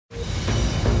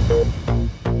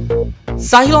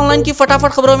साहिल online की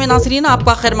फटाफट खबरों में नाज़रीन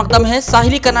आपका खैर मकदम है।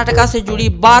 साहिली कर्नाटका से जुड़ी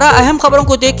 12 अहम खबरों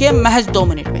को देखिए महज 2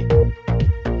 मिनट में।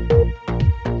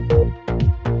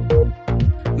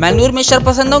 मंगलूर में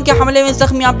शरपसंदों के हमले में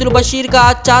जख्मी अब्दुलबशीर का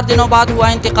आज 4 दिनों बाद हुआ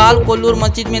इंतकाल। कोल्लूर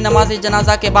मस्जिद में नमाज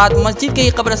जनाजा के बाद मस्जिद के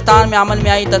कब्रस्तान में अमल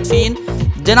में आई तदफीन।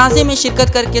 जनाजे में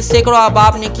शिरकत करके सैकड़ों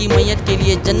अहबाब ने की मैयत के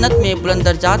लिए जन्नत में बुलंद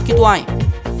दर्जात की दुआएं।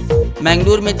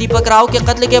 मंगलूर में दीपक के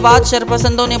कत्ल के बाद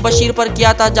शरपसंदों ने बशीर पर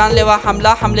किया था जानलेवा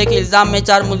हमला। हमले के इल्जाम में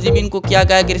 4 मुलजमीन को किया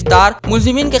गया गिरफ्तार।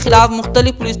 मुलजमीन के खिलाफ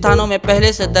मुख्तलिफ पुलिस थानों में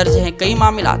पहले से दर्ज हैं कई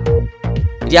मामलात।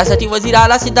 रियासती वजीर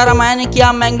आला सिद्धारामैया ने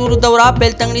किया मंगलूर दौरा।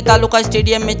 बेलतंगड़ी तालुका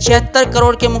स्टेडियम में 76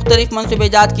 करोड़ के मुख्तलिफ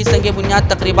मंसूबेजात की संगे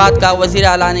बुनियाद तकरीबात का वजीर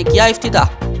आला ने किया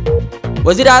इफ्तिताह।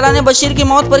 वजीर आला ने बशीर की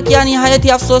मौत पर किया निहायत ही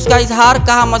अफसोस का इजहार।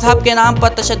 कहा मजहब के नाम पर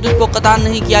तशद्दुद को कतई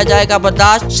नहीं किया जाएगा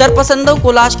बर्दाश्त। शरपसंदों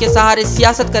को लाश के सहारे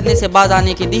सियासत करने से बाज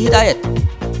आने की दी हिदायत।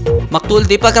 मकतूल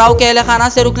दीपक के अहले खाना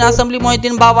से रुकन असम्बली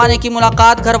मोहिद्दीन बाबा ने की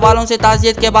मुलाकात। घर वालों से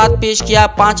ताज़ियत के बाद पेश किया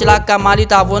 5 लाख का माली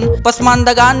ताउन।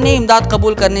 पसमानदगान ने इमदाद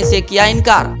कबूल करने से किया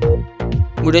इनकार।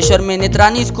 मुडेश्वर में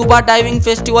नेत्रानी स्कूबा डाइविंग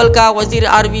फेस्टिवल का वजीर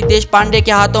आरवी देश पांडे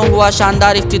के हाथों हुआ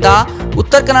शानदार इफ्तिताह।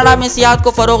 उत्तर कन्नड़ा में सियाहत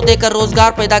को फरोग देकर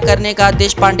रोजगार पैदा करने का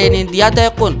देश पांडे ने दिया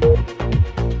तयक़ुन।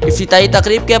 इफ्तिताही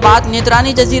तकरीब के बाद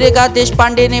नेत्रानी जजीरे का देश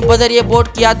पांडे ने बजरिए बोट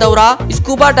किया दौरा।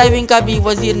 स्कूबा डाइविंग का भी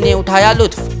वजीर ने उठाया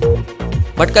लुत्फ।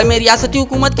 भटकल में रियासती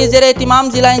हुकूमत के ज़ेरे एहतिमाम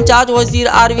जिला इंचार्ज वजीर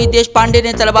आरवी देश पांडे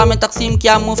ने तलबा में तकसीम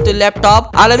किया मुफ्त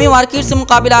लैपटॉप। आलमी मार्केट से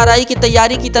मुकाबला आराई की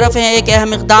तैयारी की तरफ है एक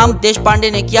अहम इक़दाम। देश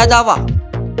पांडे ने किया दावा।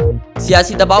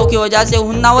 सियासी दबाव की वजह से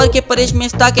हुन्नावर के परेश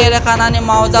मेस्ता के अहले खाना ने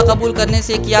मुआवजा कबूल करने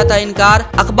से किया था इनकार।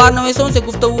 अखबार नवीसों से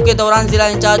गुफ्तगू के दौरान जिला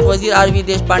इंचार्ज वजीर आरवी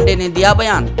देश पांडे ने दिया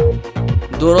बयान।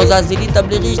 2 रोज़ा जिली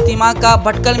तबलीगी इज्तिमा का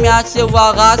भटकल में आज से हुआ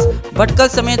आगाज। भटकल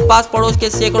समेत पास पड़ोस के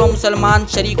सैकड़ों मुसलमान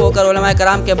शरीक होकर उलमाए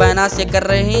कराम के बयानात से कर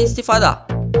रहे हैं इस्तिफादा।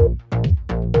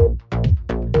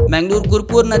 मंगलूर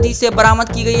गुरपुर नदी से बरामद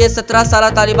की गई है 17 साला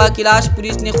तालिबा की लाश।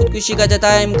 पुलिस ने खुदकुशी का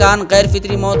जताया इम्कान। गैर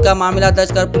फितरी मौत का मामला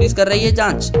दर्ज कर पुलिस कर रही है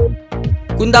जांच।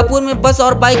 कुंदापुर में बस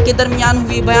और बाइक के दरमियान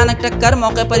हुई भयानक टक्कर।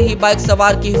 मौके पर ही बाइक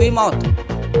सवार की हुई मौत।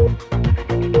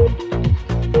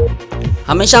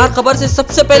 हमेशा हर खबर से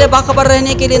सबसे पहले बाखबर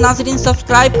रहने के लिए नाज़रीन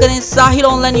सब्सक्राइब करें साहिल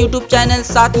ऑनलाइन यूट्यूब चैनल।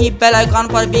 साथ ही बेल आइकॉन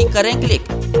पर भी करें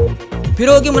क्लिक। फिर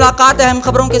होगी मुलाकात अहम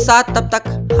खबरों के साथ। तब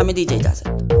तक हमें दीजिए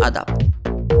इजाजत। आदाब।